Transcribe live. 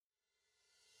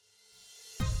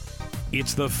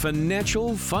It's the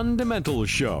Financial Fundamentals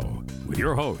Show with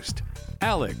your host,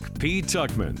 Alec P.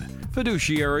 Tuckman,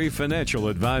 fiduciary financial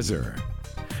advisor.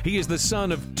 He is the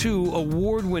son of two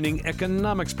award-winning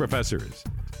economics professors.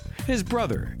 His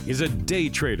brother is a day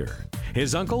trader.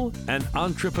 His uncle, an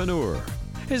entrepreneur.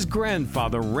 His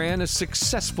grandfather ran a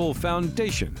successful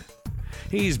foundation.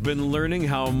 He's been learning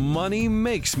how money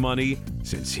makes money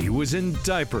since he was in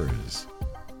diapers.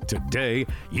 Today,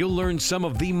 you'll learn some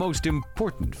of the most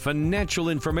important financial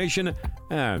information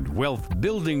and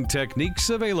wealth-building techniques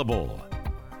available.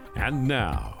 And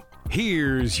now,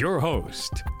 here's your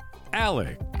host,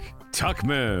 Alec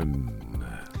Tuckman.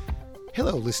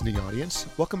 Hello, listening audience.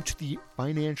 Welcome to the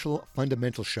Financial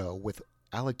Fundamentals Show with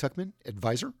Alec Tuckman,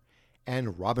 advisor,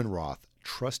 and Robin Roth,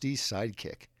 trusty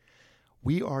sidekick.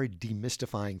 We are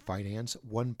demystifying finance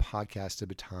one podcast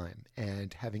at a time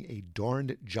and having a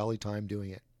darned jolly time doing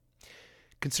it.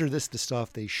 Consider this the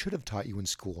stuff they should have taught you in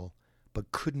school,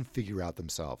 but couldn't figure out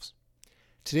themselves.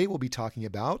 Today we'll be talking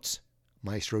about,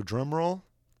 maestro drumroll,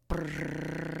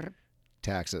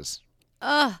 taxes.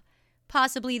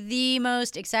 Possibly the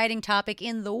most exciting topic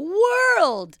in the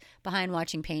world behind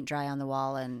watching paint dry on the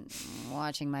wall and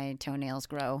watching my toenails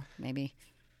grow, maybe.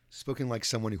 Spoken like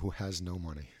someone who has no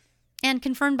money. And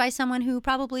confirmed by someone who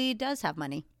probably does have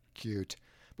money. Cute.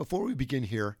 Before we begin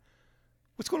here,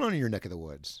 what's going on in your neck of the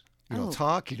woods? You don't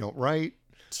talk, you don't write.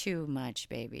 Too much,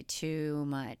 baby. Too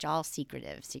much. All secret.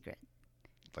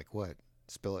 Like what?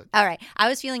 Spill it. All right. I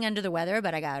was feeling under the weather,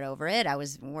 but I got over it. I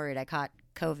was worried I caught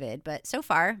COVID, but so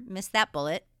far, missed that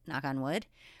bullet. Knock on wood.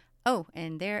 Oh,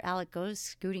 and there Alec goes,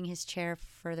 scooting his chair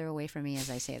further away from me as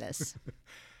I say this.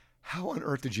 How on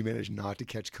earth did you manage not to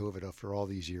catch COVID after all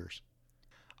these years?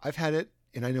 I've had it,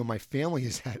 and I know my family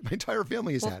has had it. My entire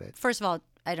family has had it. First of all,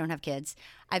 I don't have kids.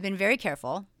 I've been very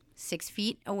careful. 6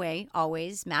 feet away,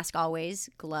 always. Mask always.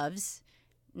 Gloves.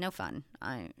 No fun.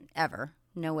 Ever.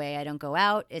 No way. I don't go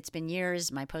out. It's been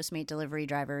years. My Postmate delivery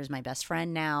driver is my best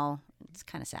friend now. It's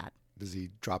kind of sad. Does he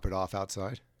drop it off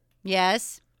outside?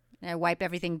 Yes. I wipe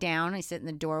everything down. I sit in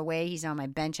the doorway. He's on my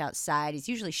bench outside. He's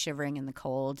usually shivering in the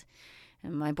cold.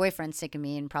 And my boyfriend's sick of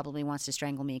me and probably wants to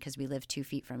strangle me because we live 2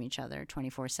 feet from each other,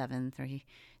 24/7,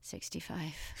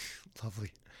 365.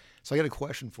 Lovely. So I got a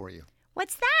question for you.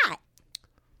 What's that?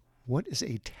 What is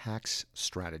a tax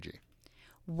strategy?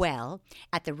 Well,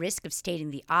 at the risk of stating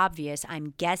the obvious,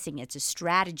 I'm guessing it's a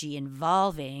strategy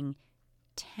involving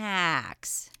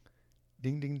tax.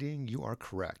 Ding, ding, ding. You are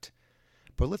correct.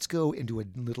 But let's go into a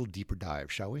little deeper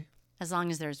dive, shall we? As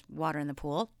long as there's water in the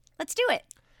pool. Let's do it.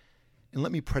 And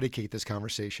let me predicate this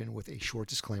conversation with a short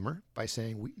disclaimer by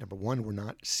saying, number one, we're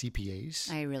not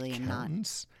CPAs. I really am not.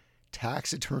 Accountants,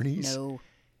 tax attorneys. No.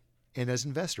 And as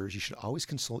investors, you should always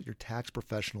consult your tax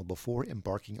professional before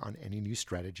embarking on any new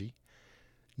strategy,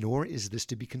 nor is this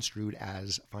to be construed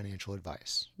as financial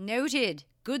advice. Noted.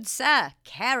 Good sir.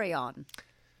 Carry on.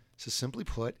 So simply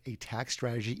put, a tax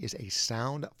strategy is a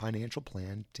sound financial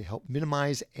plan to help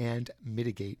minimize and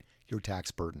mitigate your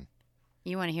tax burden.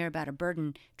 You want to hear about a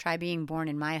burden? Try being born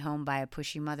in my home by a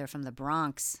pushy mother from the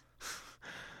Bronx.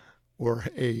 Or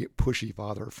a pushy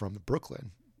father from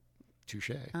Brooklyn.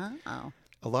 Touche. Oh.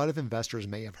 A lot of investors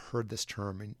may have heard this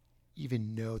term and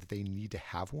even know that they need to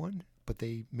have one, but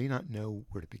they may not know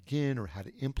where to begin or how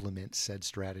to implement said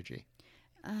strategy.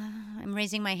 I'm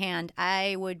raising my hand.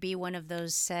 I would be one of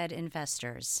those said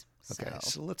investors. Okay,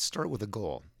 so let's start with a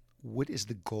goal. What is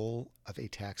the goal of a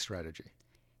tax strategy?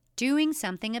 Doing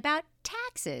something about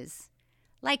taxes.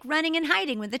 Like running and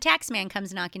hiding when the tax man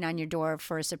comes knocking on your door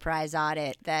for a surprise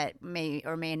audit that may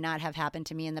or may not have happened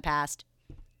to me in the past.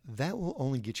 That will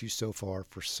only get you so far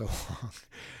for so long.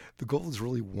 The goal is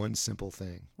really one simple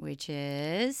thing. Which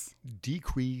is?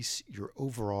 Decrease your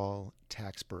overall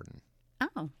tax burden.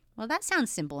 Oh, well, that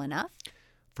sounds simple enough.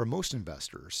 For most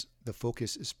investors, the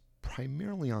focus is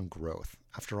primarily on growth.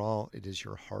 After all, it is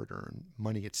your hard-earned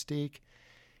money at stake,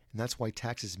 and that's why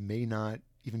taxes may not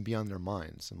even be on their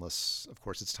minds unless, of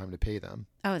course, it's time to pay them.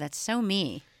 Oh, that's so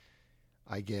me.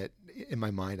 In my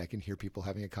mind, I can hear people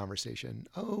having a conversation.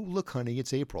 Oh, look, honey,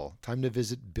 it's April. Time to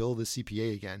visit Bill the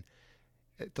CPA again.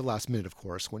 At the last minute, of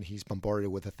course, when he's bombarded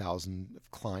with 1,000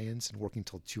 clients and working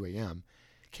till 2 a.m.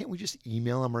 Can't we just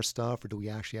email him our stuff, or do we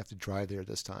actually have to drive there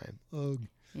this time? Ugh.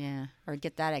 Yeah, or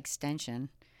get that extension.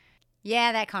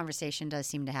 Yeah, that conversation does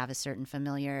seem to have a certain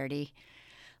familiarity.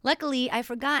 Luckily, I've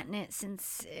forgotten it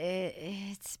since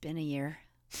it's been a year.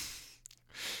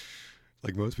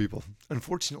 like most people.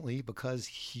 Unfortunately, because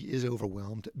he is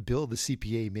overwhelmed, Bill, the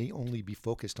CPA, may only be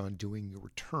focused on doing your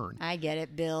return. I get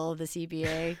it, Bill, the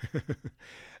CPA.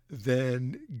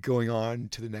 Then going on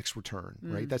to the next return,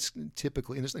 right? That's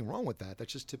typically, and there's nothing wrong with that.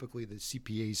 That's just typically the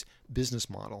CPA's business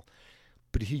model.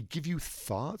 But did he give you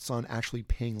thoughts on actually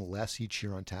paying less each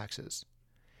year on taxes?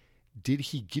 Did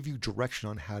he give you direction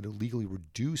on how to legally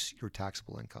reduce your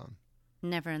taxable income?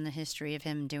 Never in the history of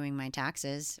him doing my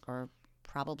taxes, or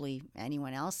probably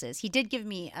anyone else's. He did give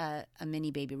me a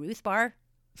mini Baby Ruth bar.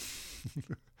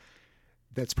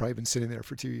 That's probably been sitting there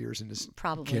for 2 years in his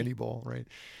Probably. candy bowl, right?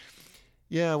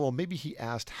 Yeah, well, maybe he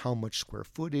asked how much square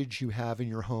footage you have in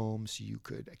your home so you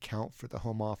could account for the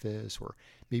home office, or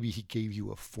maybe he gave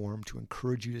you a form to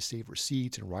encourage you to save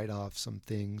receipts and write off some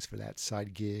things for that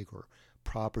side gig or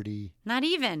property. Not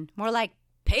even. More like,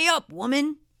 pay up,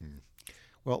 woman.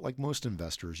 Well, like most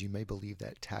investors, you may believe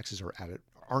that taxes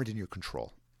aren't in your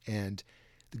control. And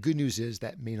the good news is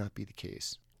that may not be the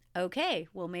case. Okay,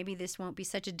 well, maybe this won't be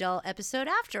such a dull episode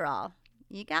after all.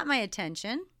 You got my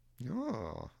attention.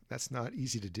 Oh, that's not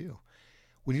easy to do.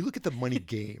 When you look at the money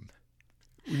game,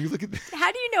 when you look at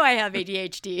How do you know I have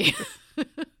ADHD?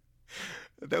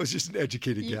 that was just an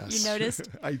educated guess. You noticed?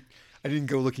 I didn't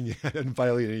go looking at and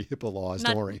violate any HIPAA laws,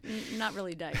 don't worry. Not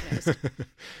really diagnosed.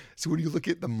 So when you look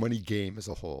at the money game as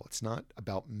a whole, it's not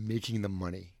about making the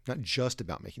money, not just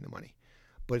about making the money,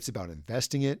 but it's about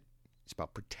investing it, it's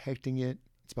about protecting it,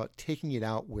 it's about taking it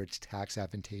out where it's tax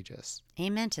advantageous.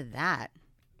 Amen to that.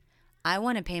 I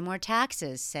want to pay more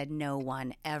taxes, said no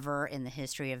one ever in the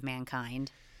history of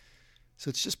mankind. So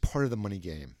it's just part of the money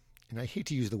game. And I hate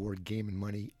to use the word game and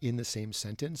money in the same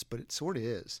sentence, but it sort of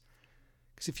is.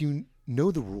 Because if you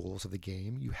know the rules of the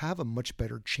game, you have a much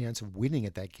better chance of winning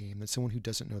at that game than someone who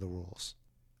doesn't know the rules.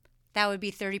 That would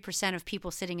be 30% of people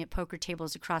sitting at poker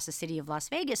tables across the city of Las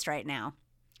Vegas right now.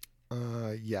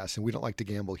 Yes, and we don't like to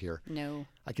gamble here. No.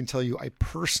 I can tell you I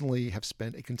personally have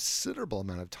spent a considerable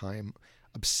amount of time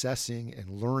obsessing and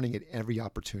learning at every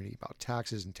opportunity about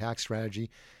taxes and tax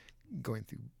strategy, going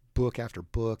through book after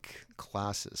book,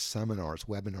 classes, seminars,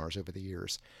 webinars over the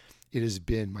years. It has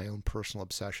been my own personal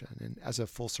obsession. And as a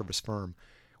full-service firm,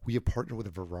 we have partnered with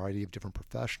a variety of different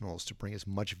professionals to bring as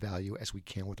much value as we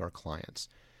can with our clients.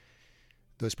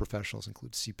 Those professionals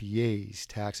include CPAs,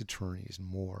 tax attorneys, and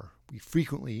more. We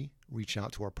frequently reach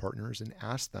out to our partners and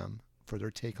ask them for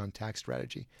their take on tax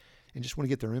strategy and just want to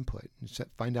get their input and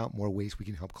find out more ways we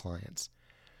can help clients.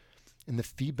 And the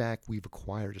feedback we've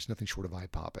acquired is nothing short of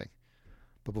eye-popping.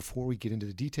 But before we get into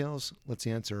the details, let's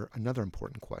answer another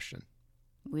important question.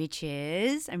 Which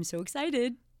is, I'm so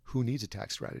excited. Who needs a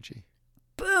tax strategy?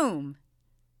 Boom!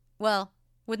 Well,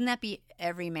 wouldn't that be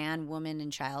every man, woman,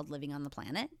 and child living on the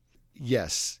planet?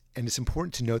 Yes, and it's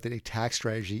important to note that a tax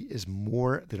strategy is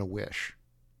more than a wish.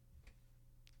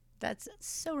 That's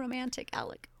so romantic,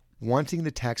 Alec. Wanting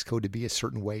the tax code to be a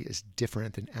certain way is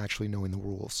different than actually knowing the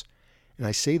rules. And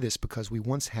I say this because we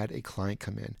once had a client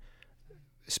come in,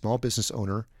 a small business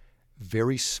owner,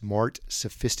 very smart,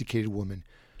 sophisticated woman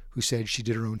who said she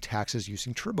did her own taxes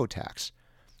using TurboTax.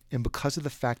 And because of the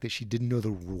fact that she didn't know the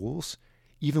rules,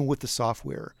 even with the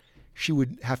software, she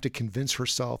would have to convince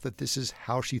herself that this is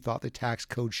how she thought the tax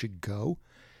code should go.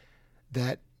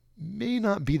 That may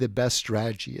not be the best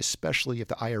strategy, especially if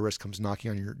the IRS comes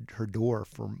knocking on her door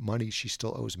for money she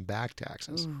still owes in back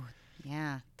taxes. Ooh,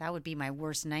 yeah, that would be my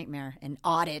worst nightmare, an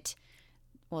audit.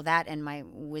 Well, that and my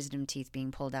wisdom teeth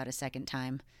being pulled out a second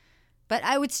time. But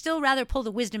I would still rather pull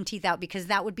the wisdom teeth out because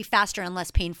that would be faster and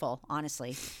less painful,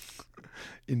 honestly.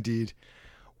 Indeed.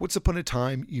 Once upon a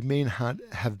time, you may not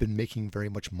have been making very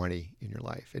much money in your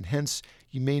life, and hence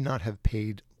you may have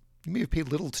paid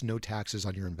little to no taxes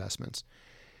on your investments.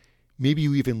 Maybe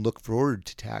you even look forward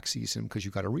to tax season because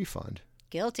you got a refund.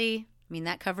 Guilty. I mean,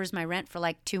 that covers my rent for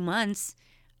like 2 months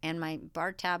and my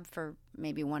bar tab for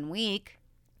maybe 1 week.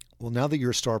 Well, now that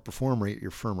you're a star performer at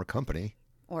your firm or company.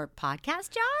 Or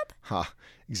podcast job?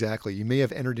 Exactly. You may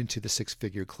have entered into the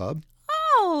 6-figure club.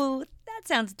 Oh, that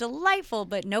sounds delightful,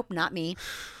 but nope, not me.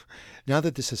 Now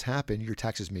that this has happened, your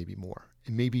taxes may be more.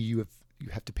 And maybe you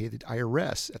have to pay the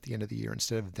IRS at the end of the year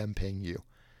instead of them paying you.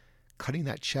 Cutting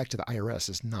that check to the IRS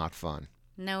is not fun.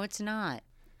 No, it's not.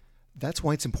 That's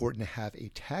why it's important to have a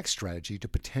tax strategy to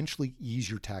potentially ease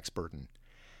your tax burden.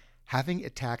 Having a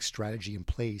tax strategy in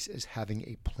place is having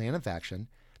a plan of action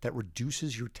that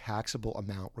reduces your taxable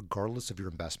amount regardless of your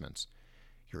investments,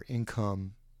 your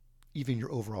income, even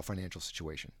your overall financial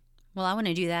situation. Well, I want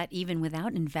to do that even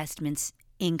without investments,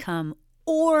 income,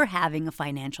 or having a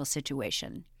financial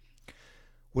situation.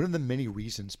 One of the many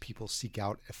reasons people seek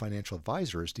out a financial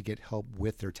advisor is to get help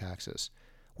with their taxes.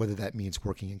 whether that means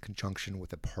working in conjunction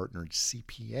with a partnered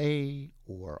CPA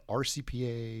or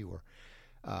RCPA or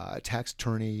a tax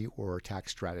attorney or a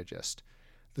tax strategist.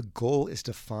 The goal is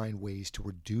to find ways to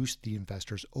reduce the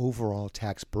investor's overall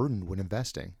tax burden when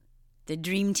investing. The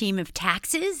dream team of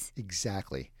taxes?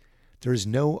 Exactly. There is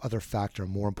no other factor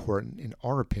more important, in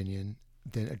our opinion,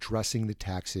 than addressing the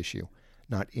tax issue.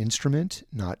 Not instrument,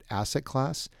 not asset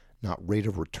class, not rate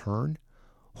of return.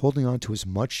 Holding on to as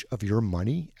much of your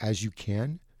money as you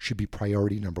can should be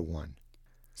priority number one.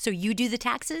 So you do the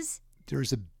taxes?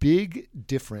 There's a big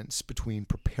difference between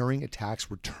preparing a tax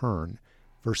return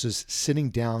versus sitting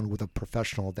down with a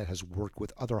professional that has worked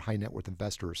with other high net worth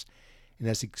investors and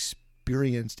has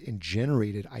experienced and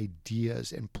generated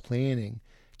ideas and planning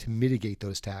to mitigate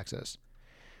those taxes.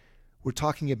 We're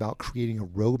talking about creating a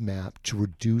roadmap to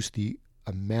reduce the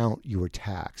amount you are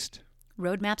taxed.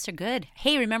 Roadmaps are good.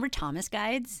 Hey, remember Thomas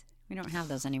guides? We don't have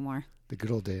those anymore. The good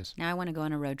old days. Now I want to go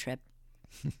on a road trip.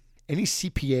 Any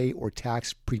CPA or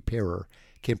tax preparer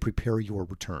can prepare your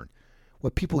return.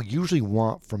 What people usually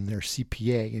want from their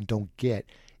CPA and don't get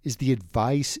is the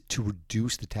advice to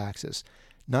reduce the taxes,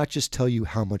 not just tell you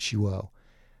how much you owe.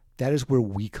 That is where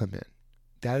we come in.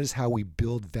 That is how we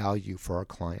build value for our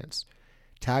clients.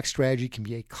 Tax strategy can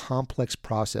be a complex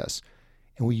process,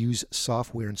 and we use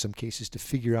software in some cases to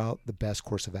figure out the best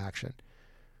course of action.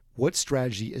 What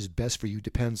strategy is best for you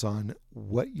depends on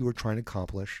what you are trying to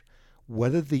accomplish,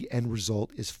 whether the end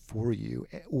result is for you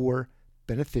or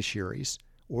beneficiaries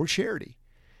or charity,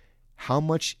 how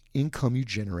much income you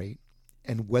generate,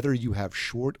 and whether you have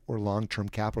short or long-term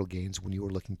capital gains when you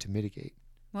are looking to mitigate.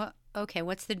 Well, okay,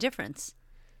 what's the difference?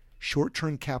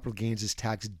 Short-term capital gains is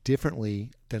taxed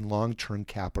differently than long-term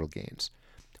capital gains.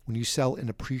 When you sell an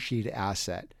appreciated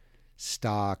asset,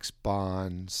 stocks,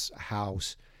 bonds, a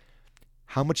house,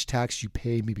 how much tax you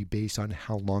pay may be based on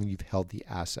how long you've held the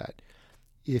asset.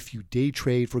 If you day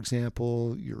trade, for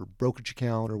example, your brokerage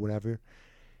account or whatever,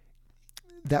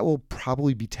 that will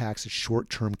probably be taxed as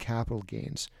short-term capital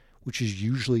gains, which is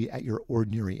usually at your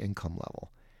ordinary income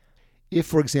level. If,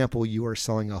 for example, you are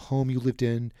selling a home you lived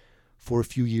in for a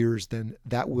few years, then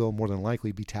that will more than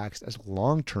likely be taxed as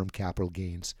long-term capital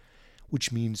gains,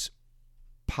 which means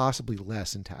possibly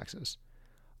less in taxes.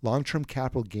 Long-term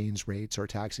capital gains rates are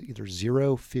taxed at either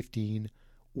 0, 15,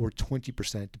 or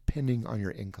 20%, depending on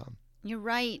your income. You're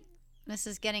right. This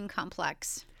is getting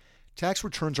complex. Tax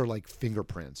returns are like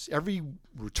fingerprints. Every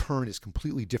return is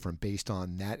completely different based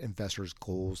on that investor's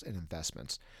goals and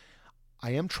investments.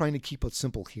 I am trying to keep it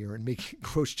simple here and make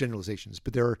gross generalizations,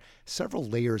 but there are several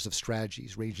layers of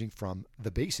strategies ranging from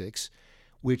the basics,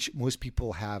 which most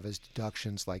people have as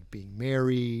deductions like being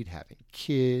married, having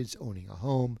kids, owning a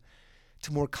home,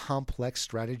 to more complex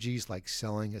strategies like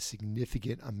selling a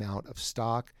significant amount of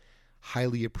stock,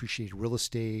 highly appreciated real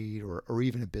estate, or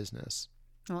even a business.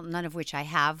 Well, none of which I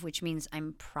have, which means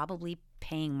I'm probably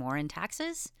paying more in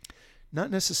taxes? Not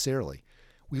necessarily.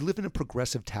 We live in a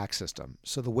progressive tax system.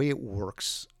 So the way it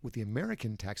works with the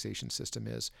American taxation system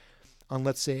is on,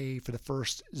 let's say, for the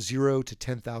first $0 to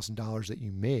 $10,000 that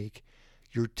you make,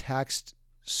 you're taxed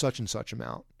such and such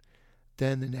amount.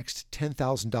 Then the next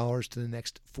 $10,000 to the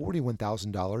next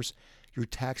 $41,000, you're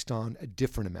taxed on a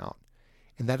different amount.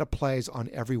 And that applies on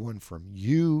everyone from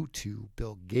you to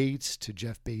Bill Gates to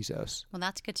Jeff Bezos. Well,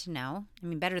 that's good to know. I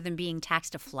mean, better than being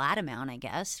taxed a flat amount, I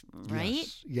guess, right?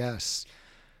 Yes.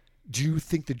 Do you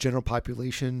think the general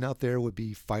population out there would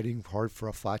be fighting hard for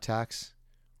a flat tax?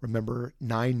 Remember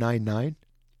 999?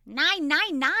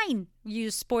 999, you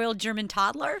spoiled German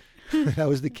toddler. That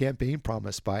was the campaign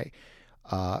promise by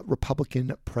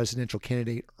Republican presidential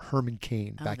candidate Herman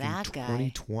Cain back in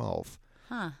 2012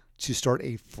 to start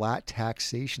a flat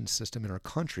taxation system in our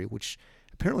country, which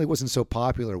apparently wasn't so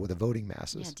popular with the voting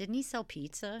masses. Yeah, didn't he sell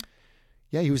pizza?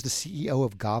 Yeah, he was the CEO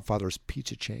of Godfather's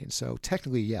pizza chain. So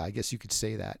technically, yeah, I guess you could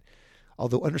say that.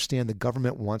 Although understand the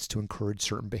government wants to encourage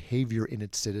certain behavior in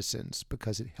its citizens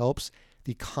because it helps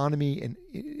the economy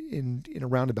and in a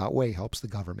roundabout way helps the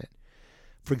government.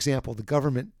 For example, the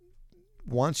government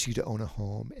wants you to own a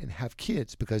home and have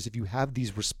kids because if you have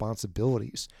these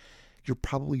responsibilities, you're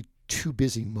probably too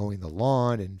busy mowing the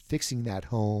lawn and fixing that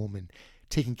home and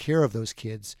taking care of those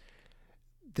kids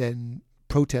than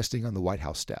protesting on the White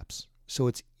House steps. So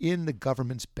it's in the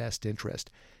government's best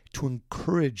interest to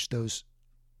encourage those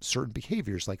certain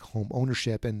behaviors like home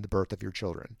ownership and the birth of your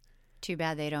children. Too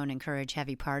bad they don't encourage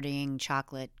heavy partying,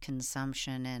 chocolate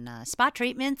consumption, and spa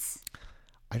treatments.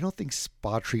 I don't think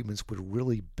spa treatments would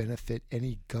really benefit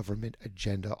any government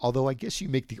agenda, although I guess you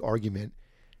make the argument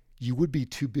you would be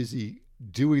too busy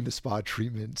doing the spa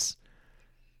treatments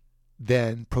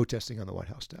than protesting on the White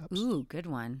House steps. Ooh, good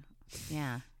one.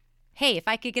 Yeah. Hey, if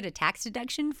I could get a tax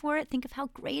deduction for it, think of how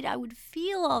great I would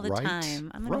feel all the Right,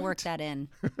 time. I'm going to work right. that in.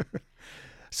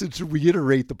 So to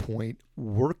reiterate the point,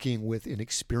 working with an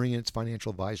experienced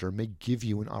financial advisor may give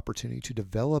you an opportunity to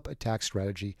develop a tax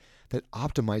strategy that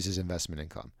optimizes investment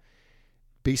income.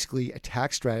 Basically, a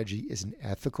tax strategy is an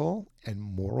ethical and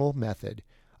moral method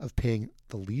of paying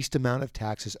the least amount of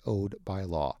taxes owed by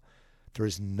law. There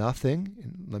is nothing,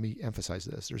 and let me emphasize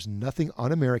this, there's nothing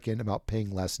un-American about paying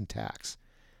less in tax.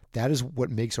 That is what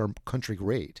makes our country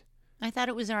great. I thought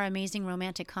it was our amazing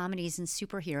romantic comedies and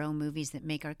superhero movies that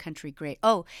make our country great.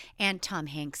 Oh, and Tom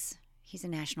Hanks. He's a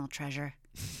national treasure.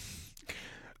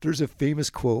 There's a famous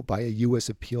quote by a U.S.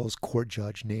 appeals court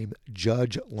judge named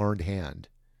Judge Learned Hand.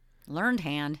 Learned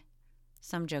hand.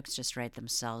 Some jokes just write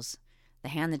themselves. The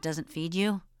hand that doesn't feed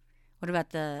you? What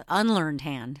about the unlearned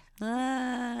hand?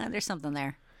 There's something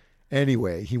there.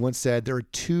 Anyway, he once said, there are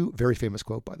two, very famous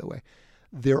quote, by the way,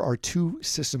 there are two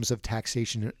systems of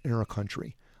taxation in our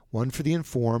country, one for the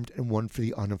informed and one for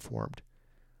the uninformed.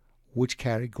 Which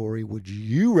category would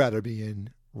you rather be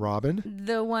in, Robin?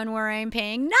 The one where I'm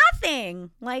paying nothing,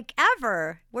 like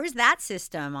ever. Where's that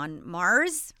system? On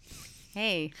Mars?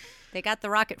 Hey, they got the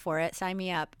rocket for it. Sign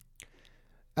me up.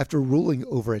 After ruling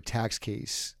over a tax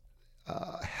case,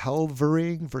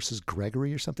 Helvering versus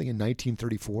Gregory or something in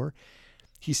 1934,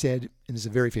 he said, and this is a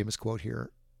very famous quote here,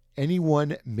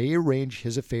 anyone may arrange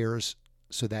his affairs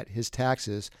so that his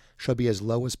taxes shall be as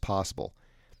low as possible.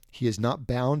 He is not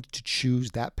bound to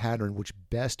choose that pattern which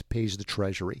best pays the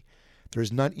treasury. There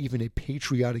is not even a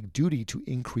patriotic duty to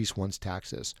increase one's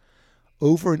taxes.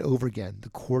 Over and over again, the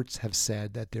courts have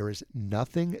said that there is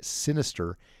nothing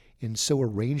sinister in so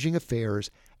arranging affairs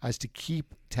as to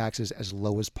keep taxes as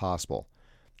low as possible.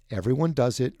 Everyone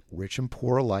does it, rich and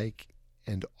poor alike,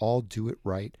 and all do it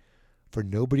right, for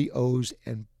nobody owes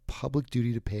and public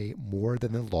duty to pay more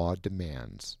than the law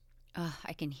demands. Oh,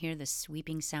 I can hear the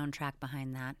sweeping soundtrack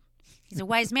behind that. He's a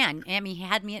wise man. I mean, he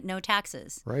had me at no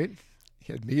taxes. Right?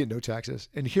 He had me at no taxes.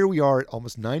 And here we are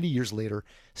almost 90 years later,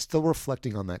 still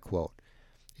reflecting on that quote.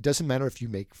 It doesn't matter if you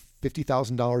make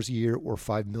 $50,000 a year or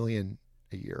 $5 million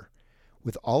a year.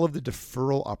 With all of the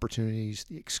deferral opportunities,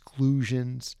 the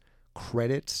exclusions,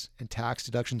 credits, and tax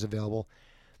deductions available,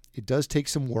 it does take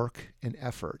some work and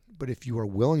effort. But if you are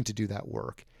willing to do that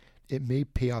work, it may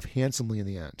pay off handsomely in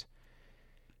the end.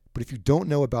 But if you don't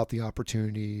know about the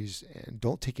opportunities and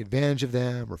don't take advantage of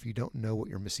them, or if you don't know what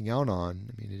you're missing out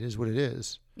on, I mean, it is what it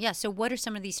is. Yeah, so what are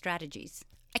some of these strategies?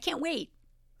 I can't wait.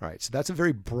 All right, so that's a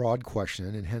very broad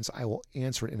question, and hence I will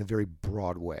answer it in a very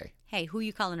broad way. Hey, who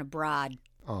you calling a broad?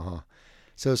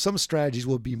 So some strategies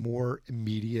will be more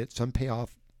immediate. Some pay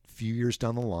off a few years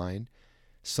down the line.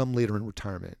 Some later in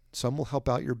retirement. Some will help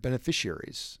out your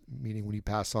beneficiaries, meaning when you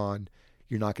pass on,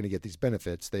 you're not going to get these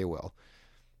benefits. They will.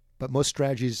 But most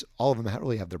strategies, all of them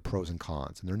really have their pros and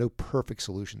cons, and there are no perfect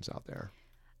solutions out there.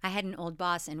 I had an old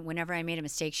boss, and whenever I made a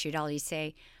mistake, she'd always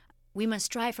say, we must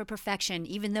strive for perfection,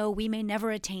 even though we may never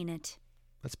attain it.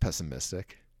 That's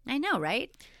pessimistic. I know,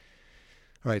 right?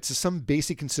 All right, so some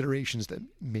basic considerations that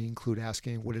may include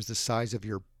asking, what is the size of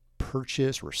your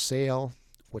purchase or sale?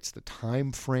 What's the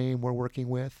time frame we're working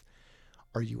with?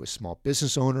 Are you a small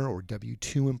business owner or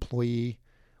W-2 employee?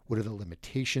 What are the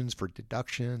limitations for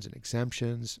deductions and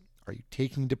exemptions? Are you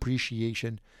taking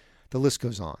depreciation? The list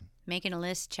goes on. Making a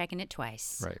list, checking it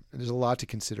twice. Right. And there's a lot to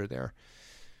consider there.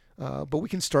 But we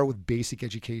can start with basic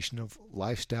education of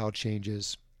lifestyle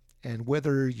changes, and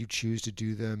whether you choose to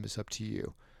do them is up to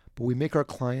you. But we make our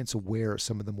clients aware of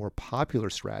some of the more popular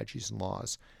strategies and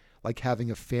laws, like having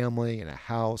a family and a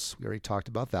house. We already talked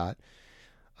about that.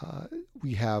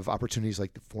 We have opportunities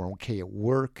like the 401k at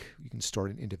work. You can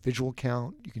start an individual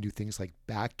account. You can do things like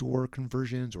backdoor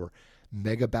conversions or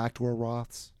mega backdoor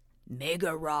Roths.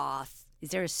 Mega Roth. Is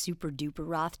there a super duper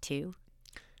Roth too?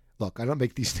 Look, I don't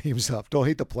make these names up. Don't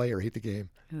hate the player, hate the game.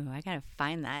 Ooh, I gotta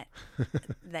find that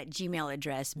Gmail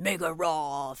address. Mega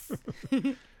Roth.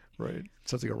 Right.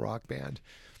 Sounds like a rock band.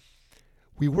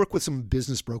 We work with some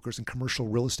business brokers and commercial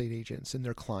real estate agents and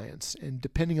their clients. And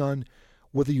depending on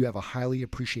whether you have a highly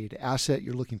appreciated asset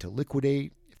you're looking to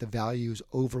liquidate, if the value is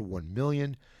over $1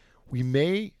 million, we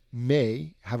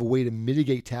may have a way to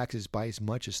mitigate taxes by as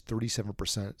much as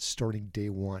 37% starting day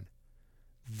one.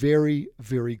 Very,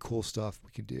 very cool stuff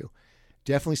we can do.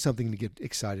 Definitely something to get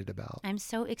excited about. I'm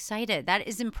so excited. That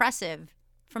is impressive.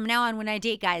 From now on, when I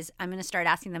date guys, I'm going to start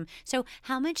asking them, so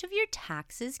how much of your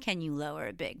taxes can you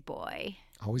lower, big boy?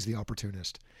 Always the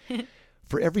opportunist.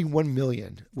 For every $1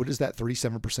 million, what does that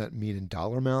 37% mean in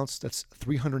dollar amounts? That's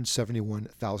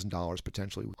 $371,000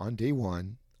 potentially on day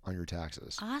one on your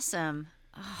taxes. Awesome.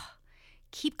 Oh,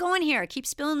 keep going here. Keep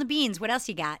spilling the beans. What else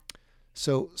you got?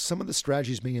 So some of the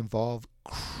strategies may involve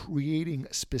creating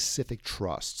specific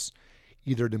trusts,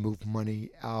 either to move money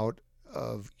out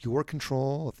of your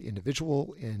control of the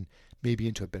individual and maybe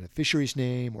into a beneficiary's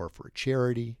name or for a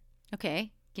charity.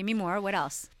 Okay, give me more. What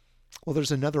else? Well,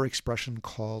 there's another expression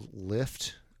called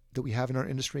LIFT that we have in our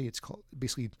industry. It's called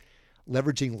basically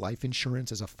leveraging life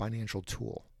insurance as a financial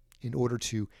tool in order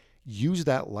to use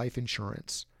that life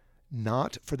insurance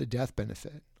not for the death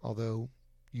benefit, although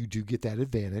you do get that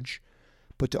advantage,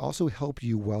 but to also help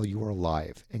you while you are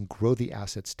alive and grow the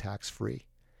assets tax-free.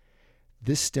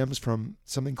 This stems from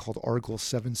something called Article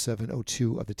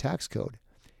 7702 of the tax code.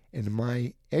 And in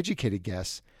my educated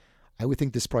guess, I would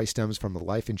think this probably stems from the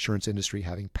life insurance industry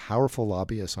having powerful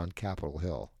lobbyists on Capitol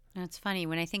Hill. That's funny.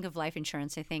 When I think of life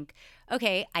insurance, I think,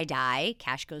 okay, I die,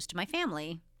 cash goes to my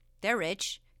family. They're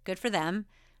rich, good for them.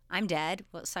 I'm dead.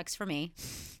 Well, it sucks for me.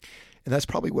 And that's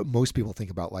probably what most people think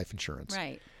about life insurance.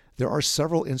 Right. There are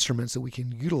several instruments that we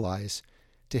can utilize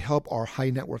to help our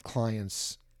high net worth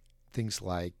clients, things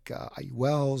like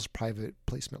IULs, private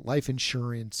placement life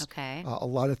insurance. Okay. A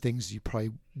lot of things you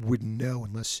probably wouldn't know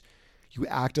unless you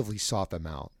actively sought them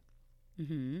out.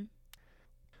 Mm-hmm.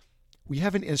 We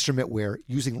have an instrument where,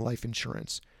 using life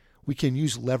insurance, we can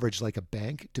use leverage like a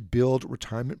bank to build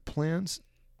retirement plans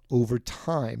over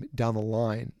time down the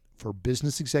line for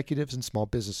business executives and small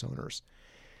business owners.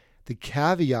 The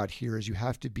caveat here is you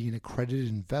have to be an accredited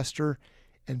investor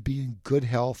and be in good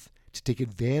health to take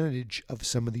advantage of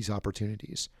some of these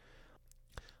opportunities.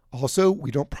 Also,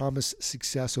 we don't promise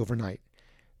success overnight.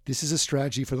 This is a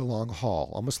strategy for the long haul,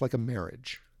 almost like a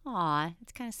marriage. Aw,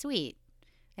 it's kind of sweet.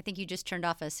 I think you just turned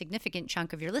off a significant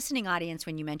chunk of your listening audience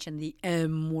when you mentioned the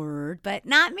M word, but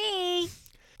not me.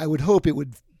 I would hope it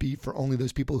would be for only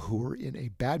those people who were in a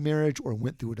bad marriage or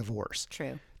went through a divorce.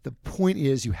 True. The point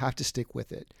is you have to stick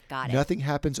with it. Got it. Nothing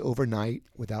happens overnight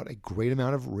without a great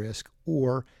amount of risk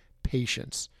or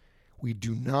patience. We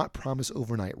do not promise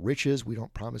overnight riches. We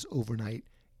don't promise overnight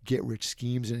get-rich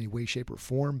schemes in any way, shape, or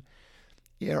form.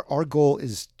 Yeah, our goal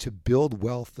is to build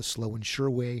wealth the slow and sure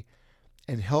way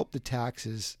and help the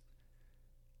taxes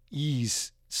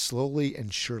ease slowly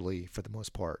and surely for the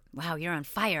most part. Wow, you're on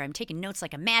fire. I'm taking notes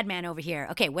like a madman over here.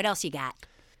 Okay, what else you got?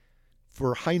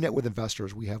 For high net worth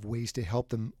investors, we have ways to help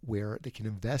them where they can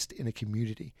invest in a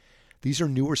community. These are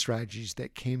newer strategies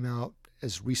that came out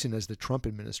as recent as the Trump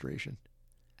administration.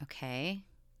 Okay,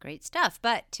 great stuff.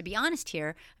 But to be honest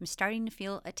here, I'm starting to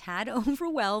feel a tad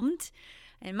overwhelmed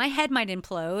and my head might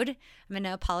implode. I'm going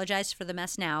to apologize for the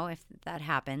mess now if that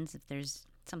happens, if there's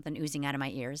something oozing out of my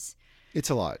ears. It's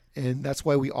a lot. And that's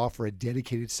why we offer a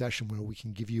dedicated session where we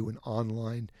can give you an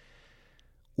online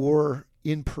or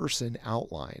in-person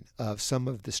outline of some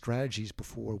of the strategies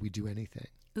before we do anything.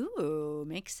 Ooh,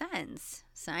 makes sense.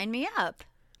 Sign me up.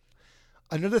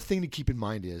 Another thing to keep in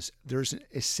mind is there's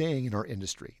a saying in our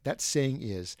industry. That saying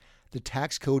is the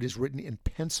tax code is written in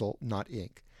pencil, not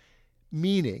ink,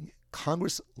 meaning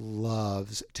Congress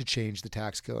loves to change the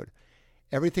tax code.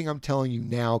 Everything I'm telling you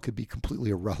now could be completely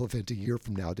irrelevant a year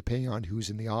from now, depending on who's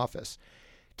in the office.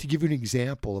 To give you an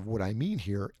example of what I mean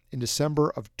here, in December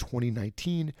of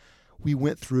 2019, we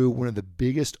went through one of the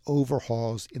biggest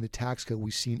overhauls in the tax code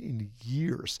we've seen in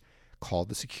years, called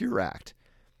the Secure Act.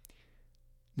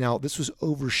 Now, this was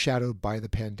overshadowed by the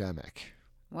pandemic.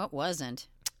 What wasn't?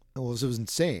 Well, it was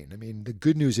insane. I mean, the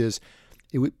good news is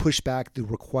it would push back the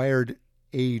required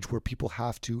age where people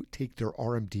have to take their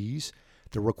RMDs,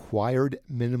 the required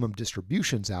minimum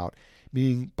distributions out,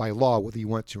 meaning by law, whether you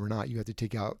want to or not, you have to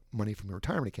take out money from your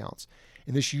retirement accounts.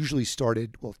 And this usually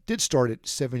did start at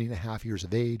 70 and a half years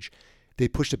of age. They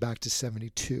pushed it back to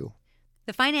 72.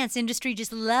 The finance industry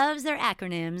just loves their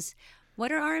acronyms.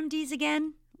 What are RMDs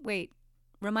again? Wait,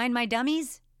 remind my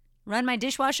dummies? Run my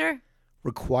dishwasher?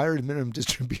 Required minimum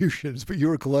distributions, but you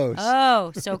were close.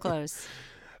 Oh, so close.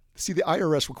 See, the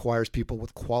IRS requires people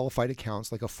with qualified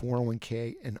accounts like a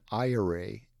 401k and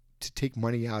IRA to take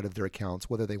money out of their accounts,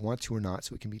 whether they want to or not,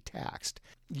 so it can be taxed.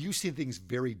 You see things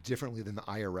very differently than the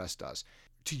IRS does.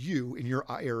 To you, in your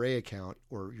IRA account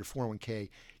or your 401k,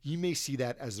 you may see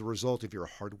that as the result of your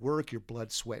hard work, your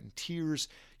blood, sweat, and tears.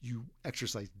 You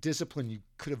exercise discipline. You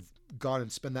could have gone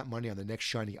and spent that money on the next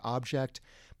shiny object,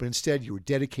 but instead you were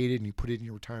dedicated and you put it in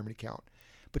your retirement account.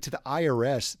 But to the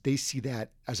IRS, they see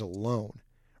that as a loan.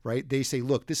 Right? They say,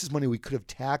 look, this is money we could have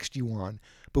taxed you on,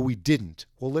 but we didn't.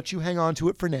 We'll let you hang on to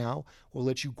it for now. We'll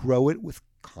let you grow it with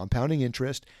compounding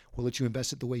interest. We'll let you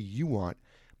invest it the way you want.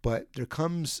 But there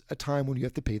comes a time when you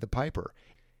have to pay the piper.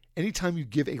 Anytime you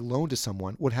give a loan to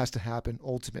someone, what has to happen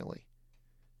ultimately?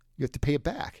 You have to pay it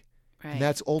back. Right. And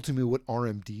that's ultimately what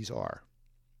RMDs are.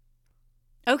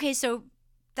 Okay, so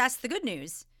that's the good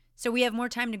news. So we have more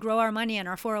time to grow our money in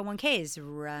our 401ks,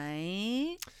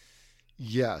 right?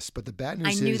 Yes, but the bad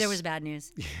news I knew is, there was bad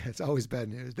news. Yeah, it's always bad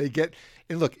news.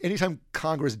 And look, anytime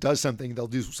Congress does something, they'll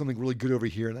do something really good over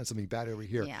here and then something bad over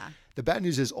here. Yeah. The bad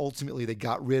news is ultimately they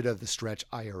got rid of the stretch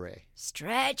IRA.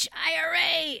 Stretch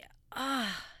IRA.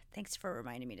 Thanks for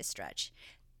reminding me to stretch.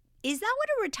 Is that what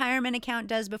a retirement account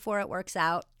does before it works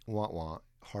out? Wah,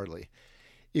 hardly.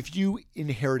 If you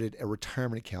inherited a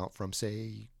retirement account from,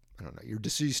 say, I don't know, your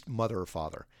deceased mother or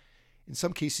father, in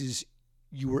some cases,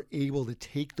 you were able to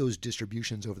take those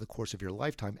distributions over the course of your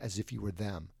lifetime as if you were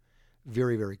them.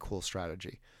 Very, very cool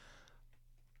strategy.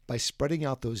 By spreading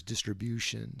out those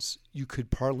distributions, you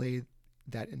could parlay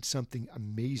that in something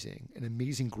amazing, an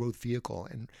amazing growth vehicle.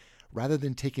 And rather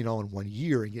than taking it all in one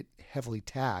year and get heavily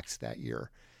taxed that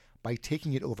year, by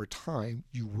taking it over time,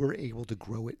 you were able to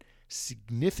grow it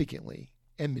significantly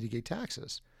and mitigate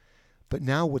taxes. But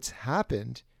now what's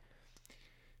happened,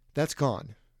 that's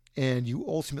gone. And you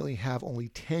ultimately have only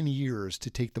 10 years to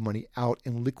take the money out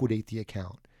and liquidate the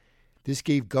account. This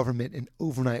gave government an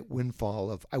overnight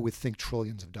windfall of, I would think,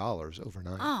 trillions of dollars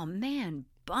overnight. Oh, man,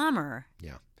 bummer.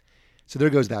 Yeah. So there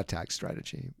goes that tax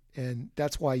strategy. And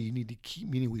that's why you need to keep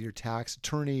meeting with your tax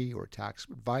attorney or tax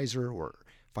advisor or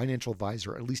financial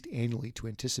advisor at least annually to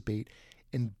anticipate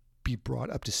and be brought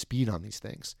up to speed on these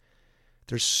things.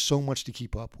 There's so much to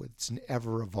keep up with. It's an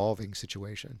ever-evolving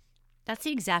situation. That's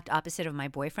the exact opposite of my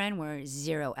boyfriend, where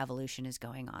zero evolution is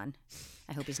going on.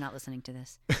 I hope he's not listening to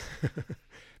this.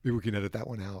 Maybe we can edit that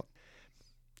one out.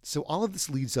 So all of this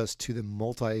leads us to the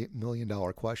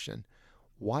multi-million-dollar question.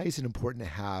 Why is it important to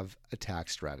have a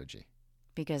tax strategy?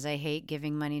 Because I hate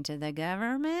giving money to the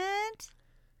government?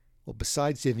 Well,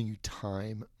 besides saving you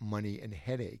time, money, and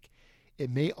headache,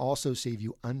 it may also save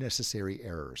you unnecessary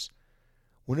errors.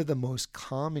 One of the most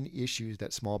common issues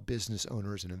that small business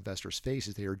owners and investors face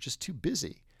is they are just too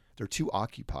busy. They're too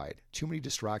occupied, too many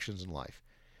distractions in life.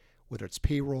 Whether it's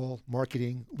payroll,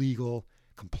 marketing, legal,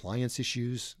 compliance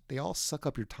issues, they all suck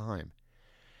up your time.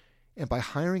 And by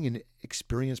hiring an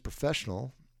experienced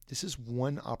professional, this is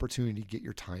one opportunity to get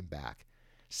your time back.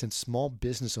 Since small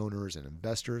business owners and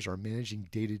investors are managing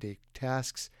day-to-day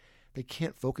tasks, they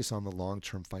can't focus on the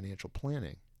long-term financial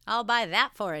planning. I'll buy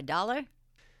that for $1.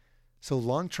 So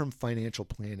long-term financial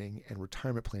planning and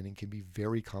retirement planning can be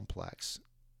very complex.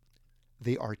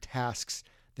 They are tasks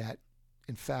that,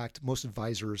 in fact, most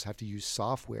advisors have to use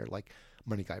software like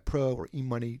MoneyGuide Pro or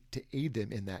eMoney to aid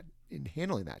them in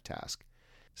handling that task.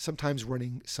 Sometimes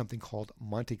running something called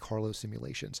Monte Carlo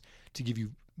simulations to give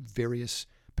you various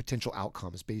potential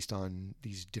outcomes based on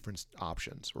these different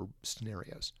options or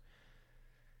scenarios.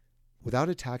 Without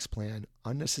a tax plan,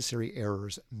 unnecessary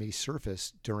errors may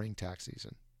surface during tax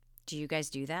season. Do you guys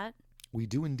do that? We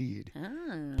do indeed.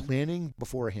 Planning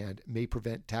beforehand may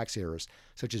prevent tax errors,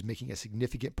 such as making a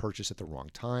significant purchase at the wrong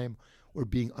time or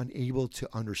being unable to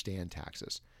understand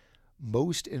taxes.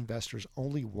 Most investors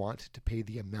only want to pay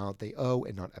the amount they owe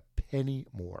and not a penny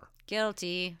more.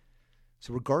 Guilty.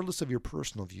 So regardless of your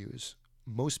personal views,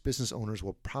 most business owners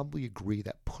will probably agree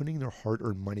that putting their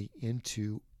hard-earned money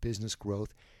into business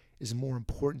growth is more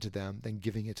important to them than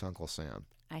giving it to Uncle Sam.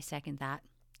 I second that.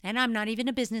 And I'm not even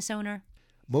a business owner.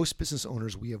 Most business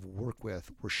owners we have worked with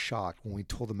were shocked when we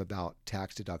told them about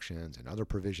tax deductions and other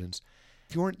provisions.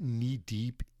 If you aren't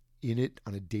knee-deep in it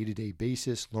on a day-to-day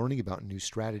basis, learning about new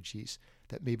strategies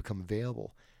that may become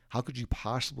available, how could you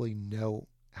possibly know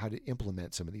how to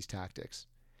implement some of these tactics?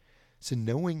 So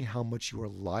knowing how much you are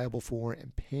liable for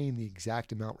and paying the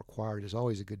exact amount required is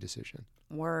always a good decision.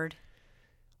 Word.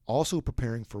 Also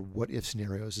preparing for what-if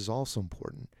scenarios is also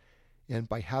important. And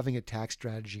by having a tax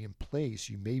strategy in place,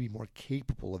 you may be more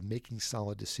capable of making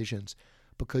solid decisions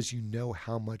because you know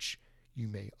how much you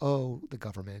may owe the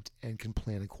government and can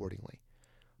plan accordingly.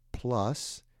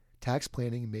 Plus, tax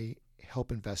planning may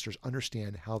help investors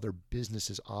understand how their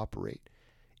businesses operate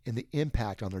and the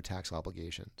impact on their tax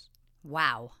obligations.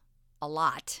 Wow. A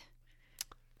lot.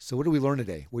 So what did we learn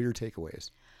today? What are your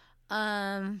takeaways?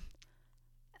 That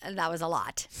was a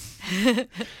lot.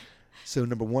 So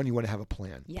number one, you want to have a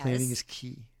plan. Yes. Planning is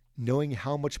key. Knowing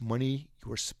how much money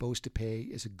you are supposed to pay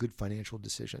is a good financial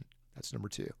decision. That's number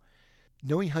two.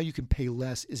 Knowing how you can pay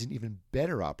less is an even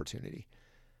better opportunity.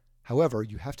 However,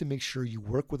 you have to make sure you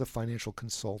work with a financial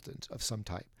consultant of some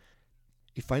type.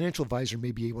 A financial advisor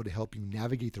may be able to help you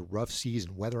navigate the rough seas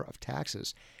and weather of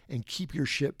taxes and keep your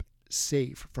ship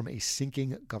safe from a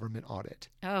sinking government audit.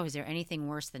 Oh, is there anything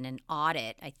worse than an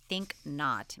audit? I think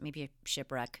not. Maybe a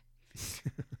shipwreck.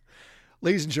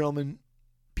 Ladies and gentlemen,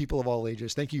 people of all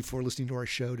ages, thank you for listening to our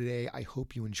show today. I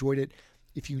hope you enjoyed it.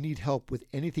 If you need help with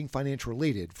anything financial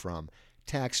related, from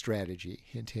tax strategy,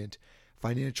 hint, hint,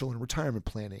 financial and retirement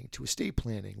planning to estate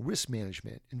planning, risk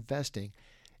management, investing,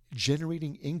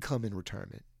 generating income in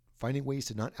retirement, finding ways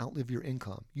to not outlive your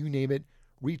income. You name it,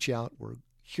 reach out. We're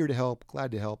here to help,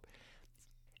 glad to help.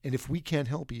 And if we can't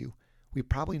help you, we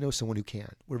probably know someone who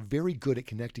can. We're very good at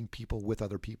connecting people with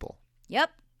other people.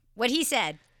 Yep, what he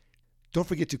said. Don't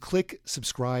forget to click,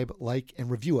 subscribe, like, and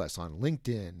review us on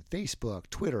LinkedIn, Facebook,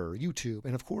 Twitter, YouTube,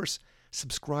 and of course,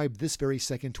 subscribe this very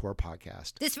second to our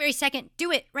podcast. This very second.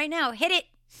 Do it right now. Hit it.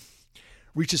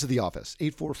 Reach us at the office,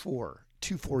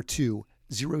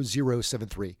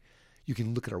 844-242-0073. You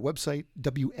can look at our website,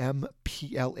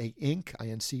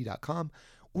 wmplainc.com,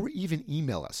 or even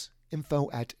email us,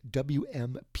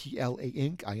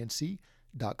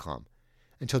 info@wmplainc.com.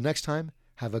 Until next time,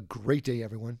 have a great day,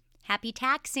 everyone. Happy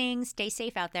taxing. Stay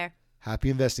safe out there. Happy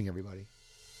investing, everybody.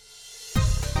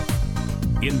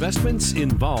 Investments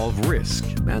involve risk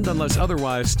and, unless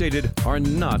otherwise stated, are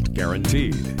not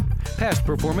guaranteed. Past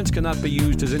performance cannot be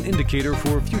used as an indicator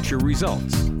for future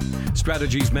results.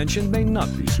 Strategies mentioned may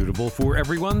not be suitable for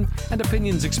everyone, and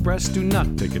opinions expressed do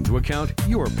not take into account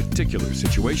your particular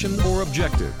situation or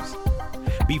objectives.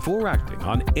 Before acting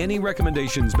on any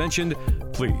recommendations mentioned,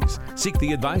 please seek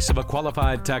the advice of a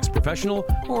qualified tax professional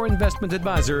or investment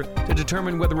advisor to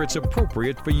determine whether it's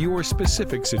appropriate for your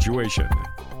specific situation.